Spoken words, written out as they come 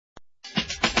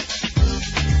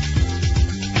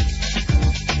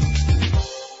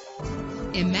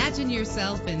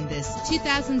yourself in this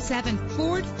 2007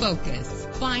 Ford Focus.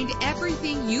 Find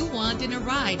everything you want in a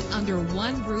ride under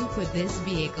one roof with this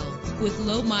vehicle. With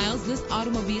low miles, this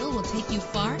automobile will take you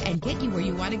far and get you where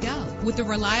you want to go. With a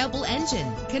reliable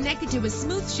engine connected to a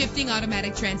smooth shifting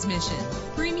automatic transmission,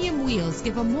 premium wheels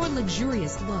give a more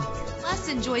luxurious look. Plus,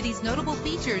 enjoy these notable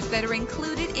features that are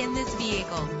included in this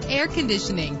vehicle: air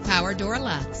conditioning, power door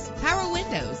locks, power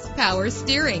windows, power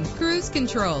steering, cruise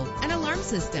control, an alarm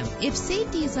system. If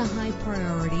safety is a high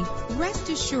priority, rest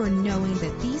assured knowing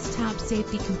that these top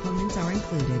safety components are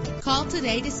included. Call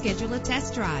today to schedule a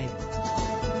test drive.